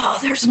be like, oh,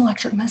 there's an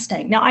electric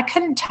Mustang. Now, I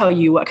couldn't tell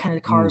you what kind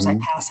of cars I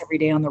pass every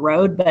day on the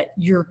road, but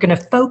you're going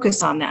to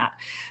focus on that.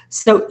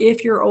 So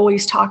if you're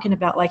always talking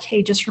about like,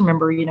 hey, just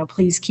remember,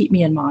 please keep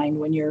me in mind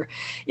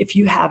if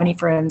you have any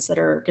friends that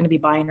are going to be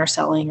buying or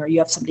selling, or you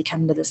have somebody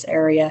coming to this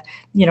area,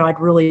 I'd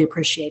really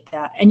appreciate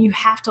that. And you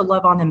have to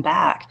love on them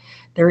back.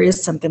 There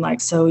is something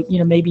like, so,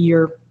 maybe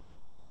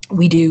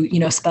we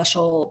do,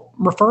 special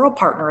referral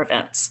partner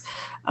events.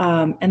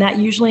 And that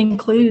usually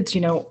includes,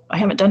 I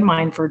haven't done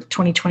mine for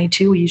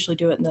 2022. We usually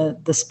do it in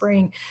the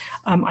spring.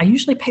 I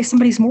usually pay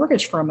somebody's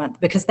mortgage for a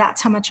month because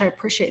that's how much I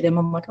appreciate them.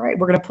 I'm like, all right,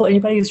 we're going to put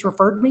anybody who's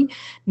referred me,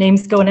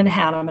 names going in a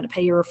hat. I'm going to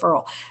pay your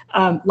referral.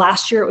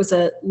 Last year it was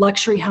a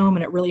luxury home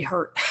and it really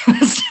hurt.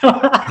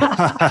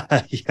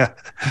 Yeah.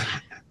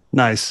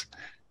 Nice.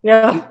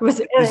 Yeah. It was,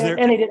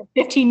 and they did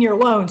 15-year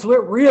loans. So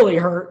it really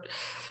hurt.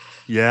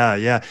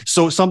 Yeah.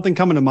 So something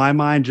coming to my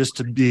mind, just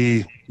to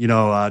be,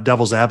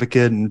 devil's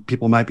advocate, and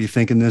people might be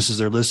thinking this as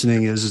they're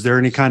listening, is there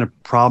any kind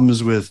of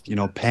problems with,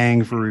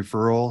 paying for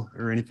referral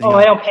or anything? Oh,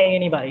 I don't pay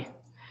anybody.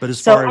 But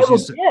as far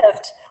as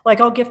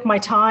I'll gift my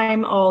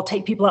time. I'll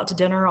take people out to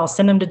dinner. I'll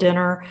send them to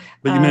dinner.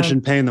 But you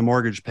mentioned paying the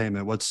mortgage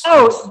payment.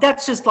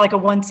 That's just like a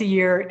once a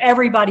year.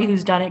 Everybody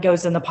who's done it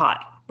goes in the pot,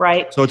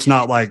 right? So it's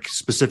not like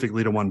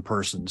specifically to one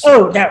person.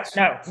 So no.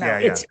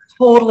 It's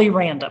totally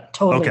random.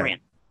 Random.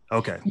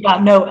 Okay. Yeah,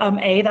 no,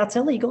 that's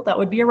illegal. That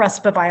would be a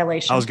RESPA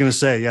violation. I was going to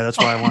say, that's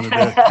why I wanted to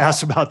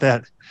ask about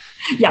that.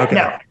 Yeah, okay.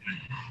 No.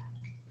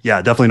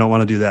 Yeah, definitely don't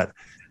want to do that.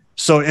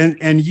 So,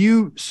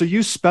 you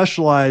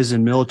specialize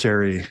in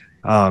military,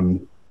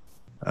 the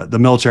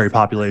military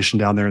population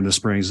down there in the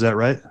Springs. Is that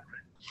right?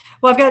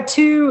 Well, I've got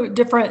two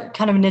different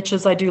kind of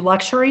niches. I do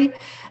luxury,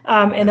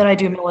 and then I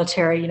do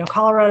military.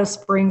 Colorado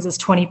Springs is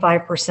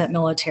 25%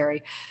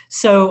 military.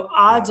 So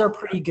odds are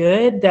pretty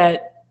good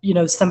that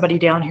somebody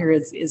down here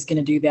is going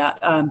to do that.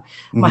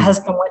 My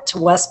husband went to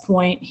West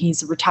Point.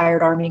 He's a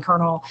retired Army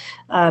colonel.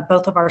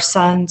 Both of our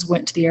sons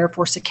went to the Air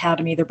Force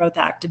Academy. They're both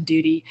active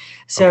duty.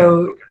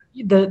 So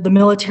the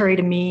military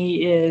to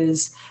me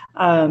is,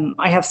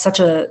 I have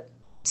such a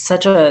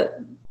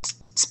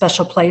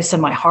special place in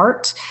my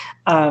heart.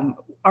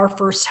 Our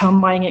first home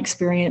buying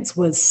experience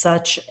was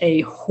such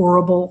a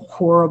horrible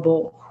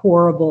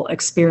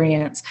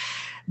experience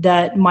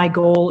that my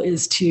goal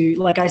is to,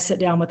 like, I sit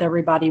down with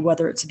everybody,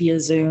 whether it's via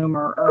Zoom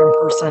or in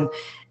person,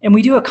 and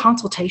we do a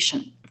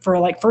consultation for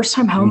like first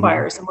time home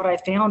buyers. And what I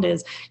found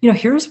is,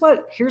 here's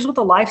what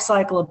the life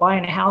cycle of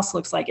buying a house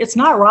looks like. It's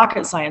not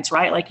rocket science,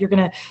 right? Like, you're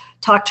going to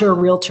talk to a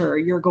realtor,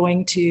 you're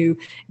going to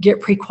get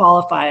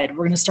pre-qualified.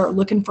 We're going to start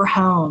looking for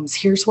homes.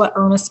 Here's what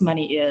earnest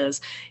money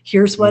is.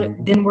 Here's what,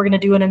 then we're going to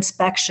do an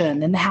inspection.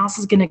 Then the house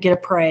is going to get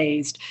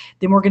appraised.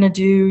 Then we're going to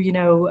do,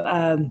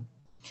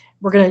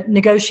 we're going to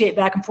negotiate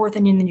back and forth,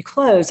 and then you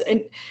close.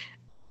 And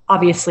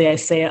obviously I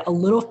say it a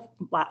little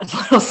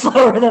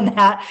slower than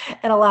that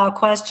and allow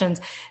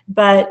questions.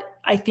 But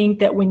I think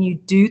that when you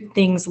do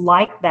things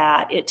like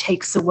that, it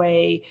takes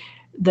away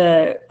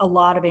a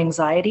lot of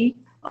anxiety,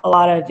 a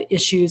lot of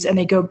issues, and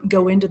they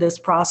go into this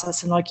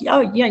process and like, oh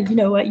yeah, you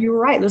know what, you were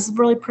right. This is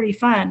really pretty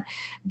fun.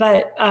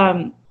 But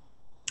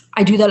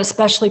I do that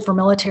especially for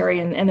military.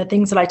 And the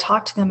things that I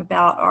talk to them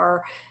about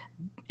are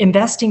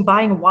investing,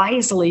 buying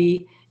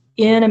wisely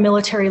in a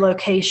military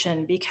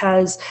location,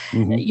 because,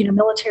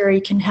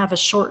 military can have a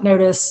short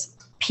notice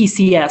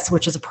PCS,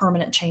 which is a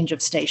permanent change of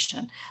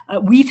station.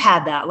 We've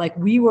had that. Like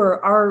we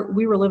were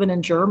living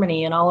in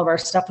Germany, and all of our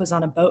stuff was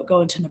on a boat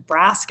going to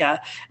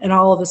Nebraska, and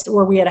all of us,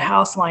 where we had a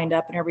house lined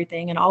up and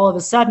everything. And all of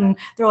a sudden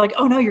they're like,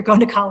 oh no, you're going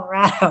to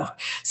Colorado.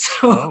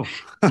 So,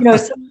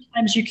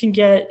 sometimes you can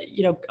get,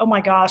 oh my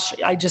gosh,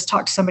 I just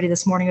talked to somebody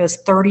this morning. It was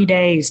 30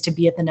 days to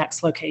be at the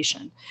next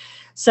location.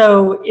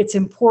 So it's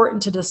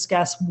important to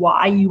discuss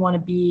why you want to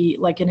be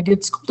like in a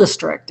good school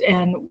district,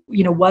 and,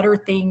 what are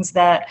things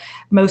that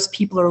most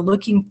people are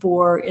looking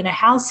for in a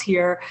house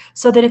here,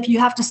 so that if you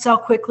have to sell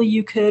quickly,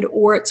 you could,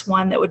 or it's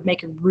one that would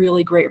make a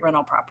really great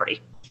rental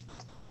property.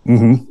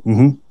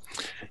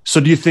 So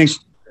do you think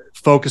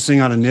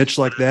focusing on a niche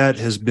like that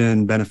has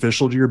been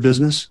beneficial to your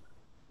business?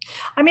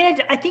 I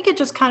mean, I think it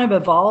just kind of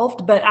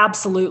evolved, but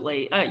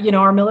absolutely.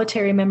 Our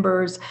military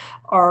members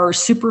are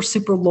super,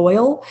 super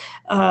loyal.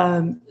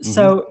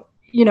 So,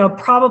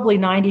 probably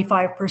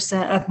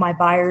 95% of my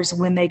buyers,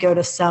 when they go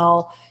to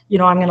sell,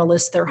 I'm going to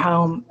list their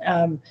home.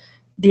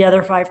 The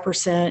other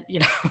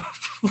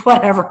 5%,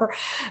 whatever.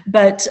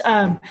 But,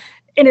 and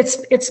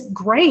it's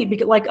great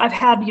because, like, I've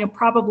had,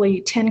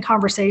 probably 10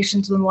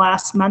 conversations in the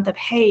last month of,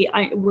 hey,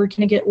 we're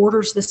going to get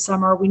orders this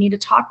summer. We need to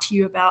talk to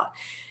you about,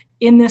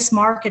 in this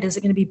market, is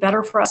it going to be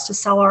better for us to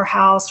sell our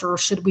house, or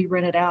should we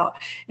rent it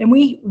out? And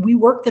we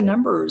work the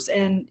numbers.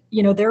 And,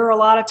 there are a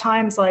lot of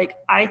times, like,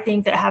 I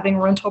think that having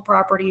rental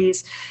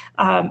properties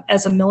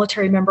as a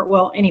military member,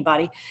 well,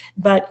 anybody,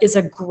 but is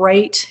a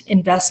great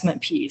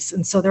investment piece.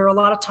 And so there are a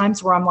lot of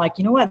times where I'm like,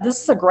 you know what,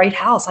 this is a great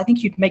house. I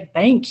think you'd make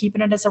bank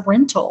keeping it as a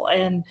rental.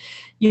 And,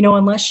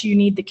 unless you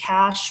need the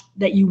cash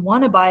that you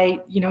want to buy,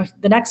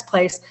 the next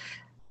place.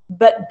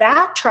 But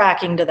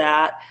backtracking to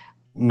that,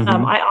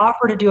 I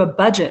offer to do a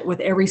budget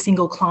with every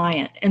single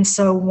client. And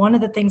so one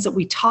of the things that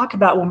we talk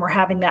about when we're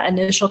having that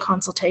initial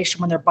consultation,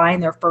 when they're buying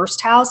their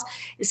first house,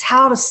 is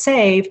how to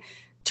save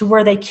to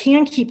where they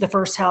can keep the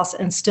first house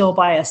and still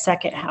buy a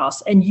second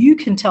house. And you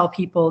can tell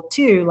people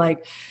too,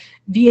 like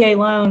VA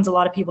loans, a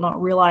lot of people don't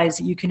realize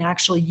that you can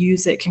actually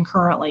use it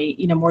concurrently,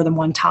 more than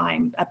one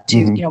time, up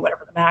to,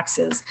 whatever the max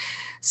is.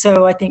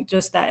 So I think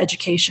just that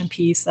education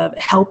piece of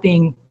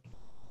helping,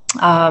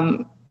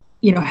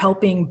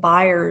 helping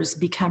buyers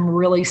become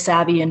really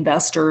savvy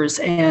investors.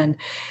 And,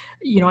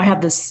 I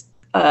have this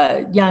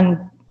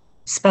young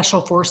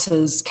special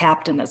forces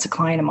captain that's a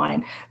client of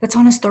mine that's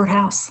on his third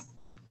house,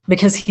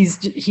 because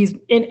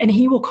and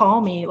he will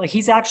call me, like,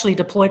 he's actually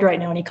deployed right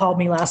now. And he called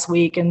me last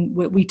week, and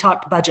we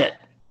talked budget,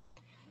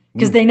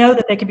 because they know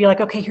that they could be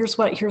like, okay, here's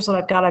what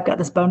I've got. I've got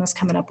this bonus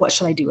coming up. What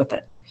should I do with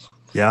it?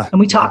 Yeah. And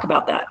we talk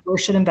about that. Where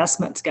should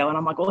investments go? And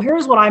I'm like, well,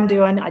 here's what I'm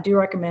doing. I do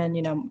recommend,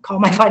 call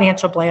my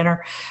financial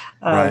planner.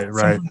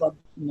 Right.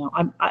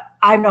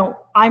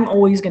 I'm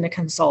always going to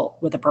consult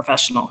with a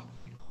professional.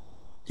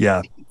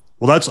 Yeah.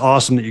 Well, that's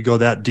awesome that you go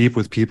that deep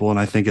with people. And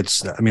I think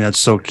that's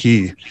so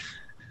key.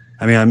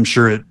 I mean, I'm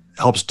sure it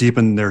helps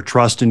deepen their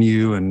trust in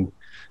you and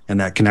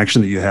that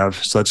connection that you have.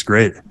 So that's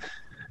great.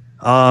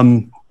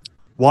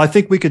 Well, I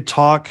think we could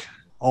talk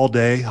all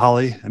day,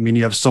 Holly. I mean,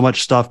 you have so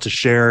much stuff to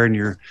share, and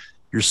you're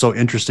so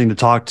interesting to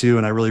talk to,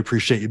 and I really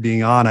appreciate you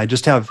being on. I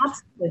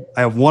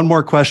have one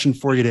more question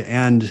for you to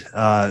end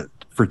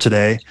for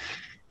today.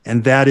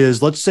 And that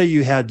is, let's say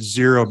you had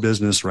zero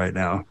business right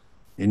now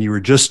and you were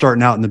just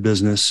starting out in the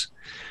business.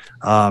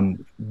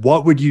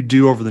 What would you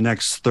do over the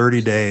next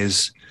 30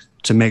 days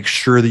to make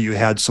sure that you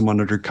had someone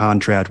under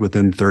contract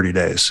within 30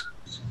 days?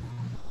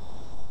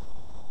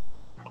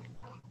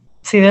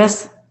 See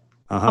this?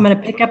 I'm going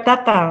to pick up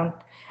that phone,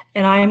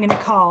 and I am going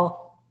to call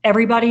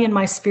everybody in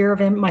my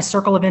my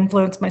circle of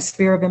influence, my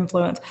sphere of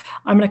influence.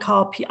 I'm going to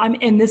call,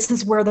 and this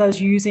is where those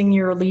using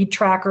your lead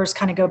trackers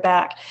kind of go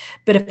back.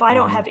 But if I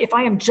if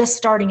I am just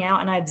starting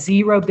out and I have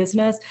zero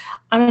business,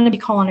 I'm going to be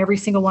calling every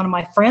single one of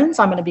my friends.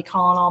 I'm going to be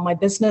calling all my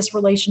business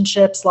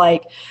relationships.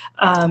 Like,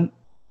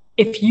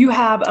 if you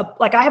have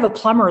I have a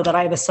plumber that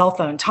I have a cell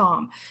phone,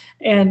 Tom,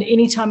 and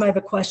anytime I have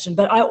a question,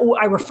 but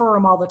I refer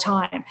him all the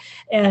time,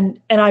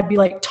 and I'd be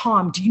like,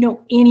 Tom, do you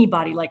know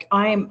anybody? Like,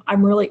 I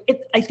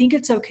think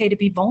it's okay to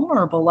be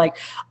vulnerable. Like,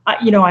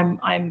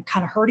 I'm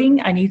kind of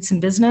hurting. I need some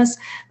business.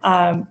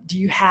 Do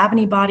you have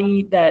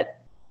anybody that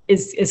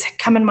is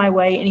coming my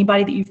way?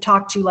 Anybody that you've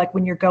talked to, like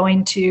when you're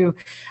going to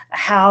a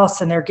house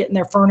and they're getting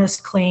their furnace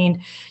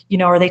cleaned,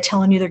 are they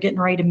telling you they're getting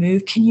ready to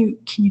move? Can you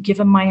give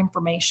them my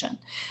information?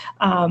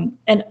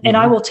 And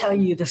I will tell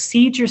you, the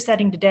seeds you're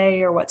setting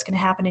today are what's going to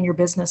happen in your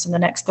business in the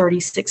next 30,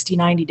 60,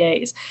 90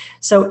 days.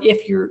 So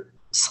if you're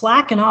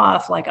slacking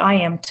off like I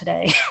am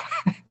today,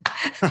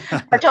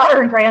 our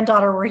daughter and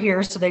granddaughter were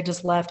here, so they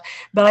just left,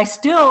 but I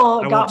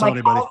still got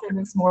my calls in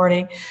this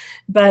morning.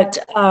 But,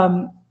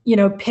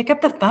 pick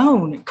up the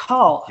phone,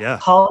 call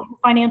your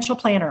financial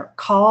planner,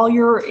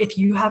 if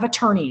you have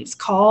attorneys,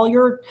 call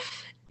your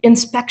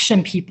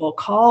inspection people,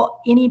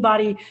 call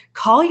anybody,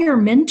 call your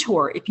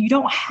mentor. If you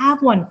don't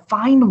have one,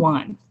 find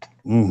one.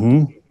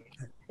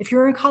 if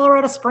you're in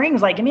Colorado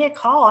Springs, like give me a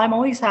call. I'm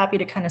always happy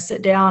to kind of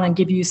sit down and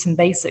give you some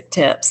basic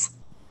tips.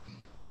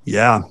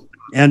 Yeah.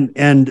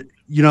 And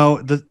you know,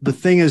 the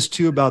thing is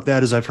too about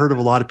that is I've heard of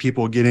a lot of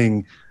people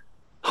getting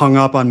hung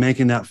up on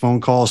making that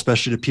phone call,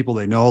 especially to people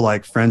they know,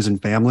 like friends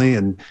and family.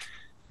 And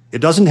it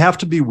doesn't have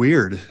to be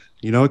weird.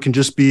 You know, it can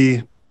just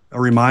be a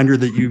reminder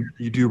that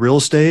you do real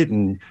estate,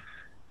 and,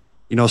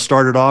 you know,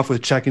 started off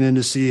with checking in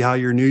to see how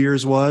your New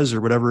Year's was or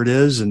whatever it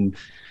is. And,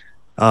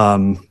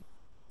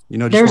 you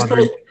know, just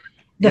there's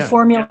the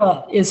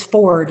formula is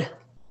Ford.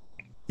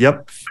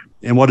 Yep.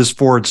 And what does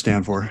Ford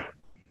stand for?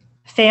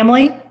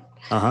 Family,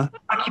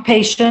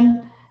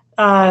 occupation.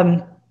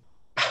 I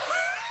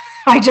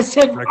just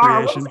said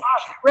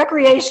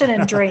recreation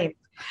and dream.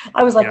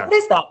 I was like, what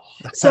is that?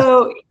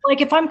 So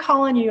like, if I'm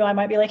calling you, I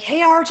might be like, hey,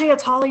 RJ,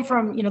 it's Holly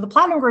from, you know, the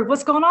Platinum Group.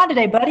 What's going on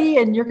today, buddy?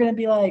 And you're going to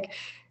be like,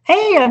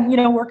 hey, I'm, you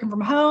know, working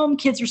from home.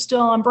 Kids are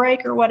still on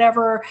break or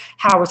whatever.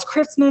 How was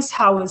Christmas?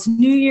 How was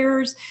New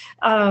Year's?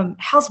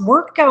 How's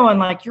work going?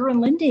 Like, you're in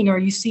lending. Are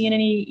you seeing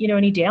any, you know,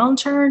 any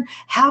downturn?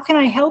 How can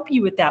I help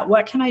you with that?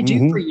 What can I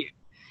do for you?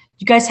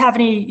 You guys have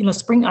any, you know,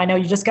 spring? I know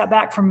you just got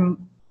back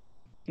from,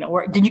 you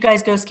know, did you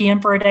guys go skiing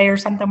for a day or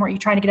something? Weren't you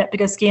trying to get up to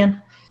go skiing?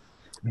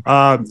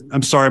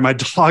 I'm sorry. My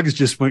dogs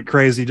just went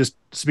crazy. Just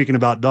speaking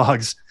about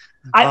dogs.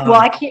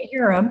 I can't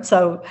hear them.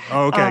 So,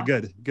 okay,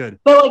 good.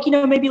 But like, you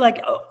know, maybe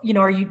like, you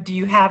know, do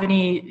you have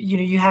any, you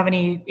know, you have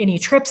any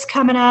trips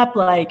coming up?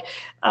 Like,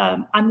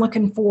 I'm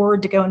looking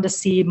forward to going to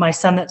see my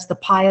son, that's the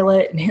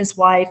pilot, and his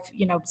wife,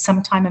 you know,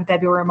 sometime in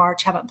February or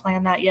March. Haven't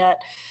planned that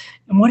yet.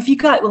 And what have you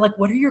got? Like,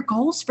 what are your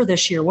goals for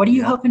this year? What are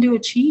you hoping to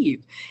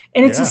achieve?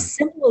 And it's as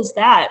simple as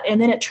that. And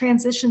then it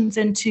transitions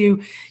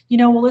into, you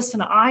know, well,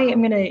 listen, I am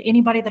going to,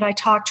 anybody that I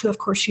talk to, of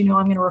course, you know,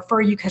 I'm going to refer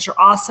you because you're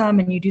awesome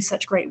and you do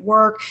such great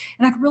work.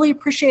 And I'd really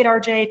appreciate,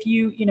 RJ, if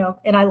you know,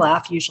 and I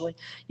laugh usually,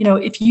 you know,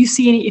 if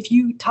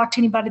you talk to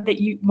anybody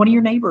that one of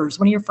your neighbors,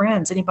 one of your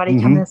friends, anybody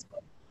come this,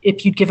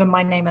 if you'd give them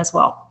my name as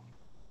well.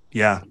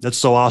 Yeah, that's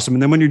so awesome.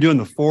 And then when you're doing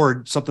the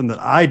Ford, something that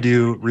I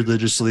do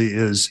religiously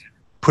is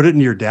put it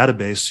in your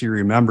database so you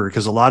remember,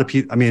 because a lot of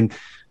people, I mean,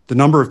 the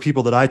number of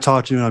people that I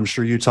talk to, and I'm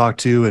sure you talk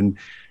to, and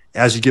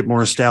as you get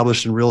more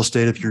established in real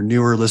estate, if you're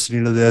newer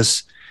listening to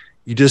this,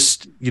 you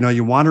just, you know,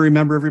 you want to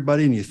remember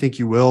everybody and you think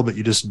you will, but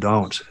you just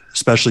don't,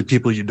 especially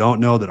people you don't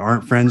know that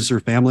aren't friends or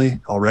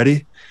family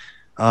already.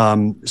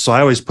 So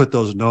I always put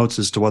those notes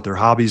as to what their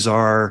hobbies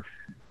are,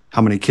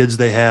 how many kids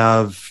they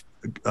have,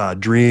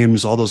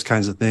 dreams, all those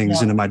kinds of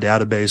things into my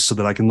database so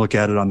that I can look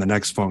at it on the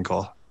next phone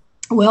call.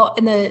 Well,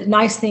 and the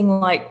nice thing,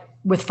 like,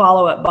 with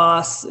Follow Up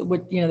Boss,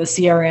 with, you know, the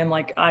CRM,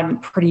 like I'm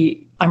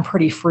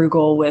pretty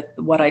frugal with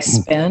what I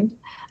spend,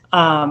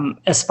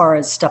 as far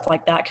as stuff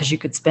like that, because you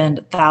could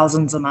spend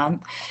thousands a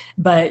month,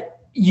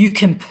 but you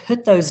can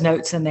put those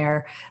notes in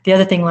there. The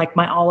other thing, like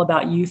my All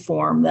About You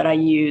form that I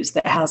use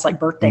that has like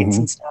birth dates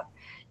and stuff,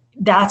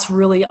 that's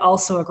really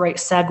also a great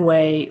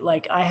segue.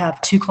 Like I have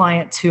 2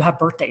 clients who have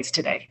birthdays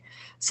today.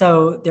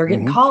 So they're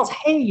getting calls.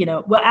 Hey, you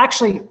know, well,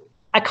 actually,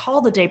 I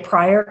call the day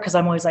prior because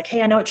I'm always like,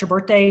 hey, I know it's your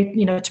birthday,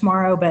 you know,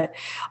 tomorrow, but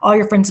all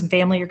your friends and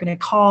family are going to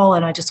call.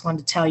 And I just wanted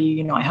to tell you,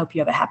 you know, I hope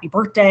you have a happy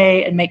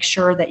birthday, and make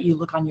sure that you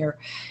look on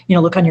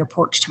your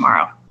porch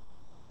tomorrow.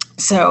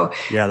 So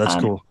yeah, that's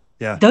cool.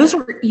 Yeah. Those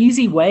are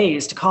easy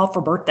ways to call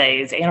for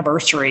birthdays,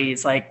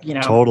 anniversaries, like, you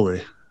know,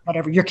 totally.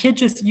 Whatever. Your kid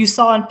you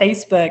saw on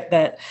Facebook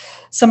that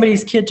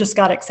somebody's kid just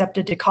got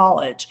accepted to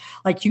college.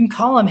 Like you can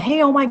call them,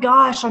 hey, oh my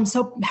gosh, I'm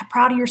so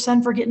proud of your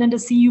son for getting into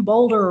CU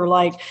Boulder. Or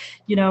like,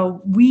 you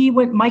know,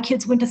 my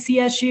kids went to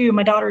CSU,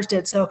 my daughters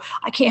did. So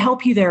I can't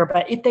help you there.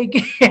 But if they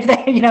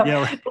you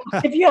know,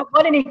 if you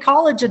want any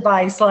college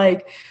advice,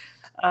 like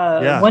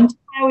one thing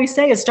I always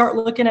say is start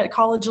looking at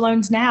college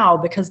loans now,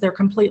 because they're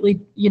completely,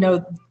 you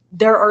know,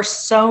 there are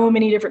so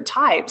many different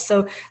types.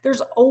 So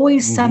there's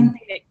always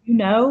something that you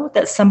know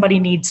that somebody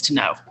needs to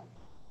know.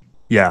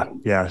 Yeah.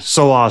 Yeah.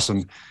 So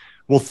awesome.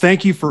 Well,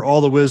 thank you for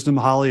all the wisdom,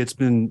 Holly. It's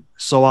been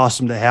so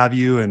awesome to have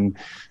you, and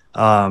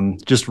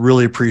just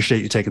really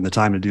appreciate you taking the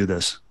time to do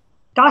this.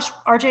 Gosh,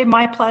 RJ,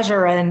 my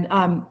pleasure. And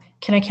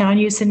can I count on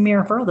you to send me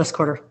a referral this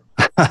quarter?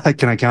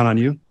 Can I count on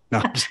you?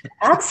 No.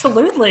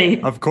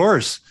 Absolutely. Of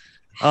course.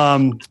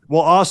 Well,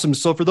 awesome.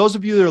 So for those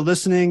of you that are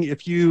listening,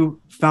 if you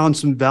found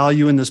some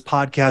value in this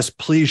podcast,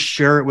 please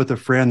share it with a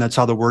friend. That's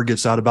how the word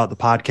gets out about the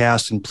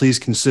podcast. And please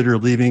consider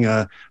leaving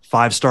a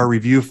 5-star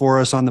review for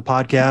us on the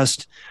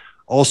podcast.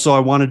 Also, I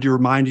wanted to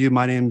remind you,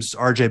 my name's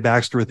RJ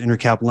Baxter with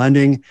Intercap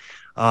Lending.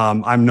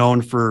 I'm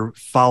known for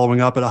following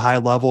up at a high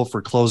level,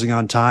 for closing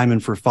on time,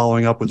 and for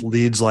following up with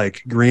leads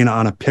like green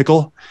on a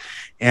pickle.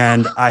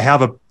 And I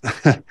have a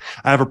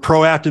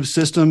proactive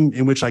system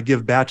in which I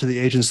give back to the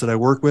agents that I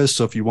work with.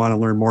 So if you want to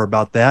learn more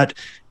about that,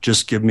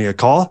 just give me a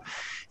call.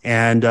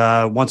 And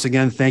once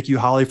again, thank you,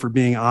 Holly, for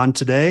being on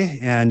today.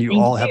 And you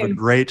all have a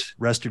great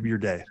rest of your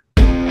day.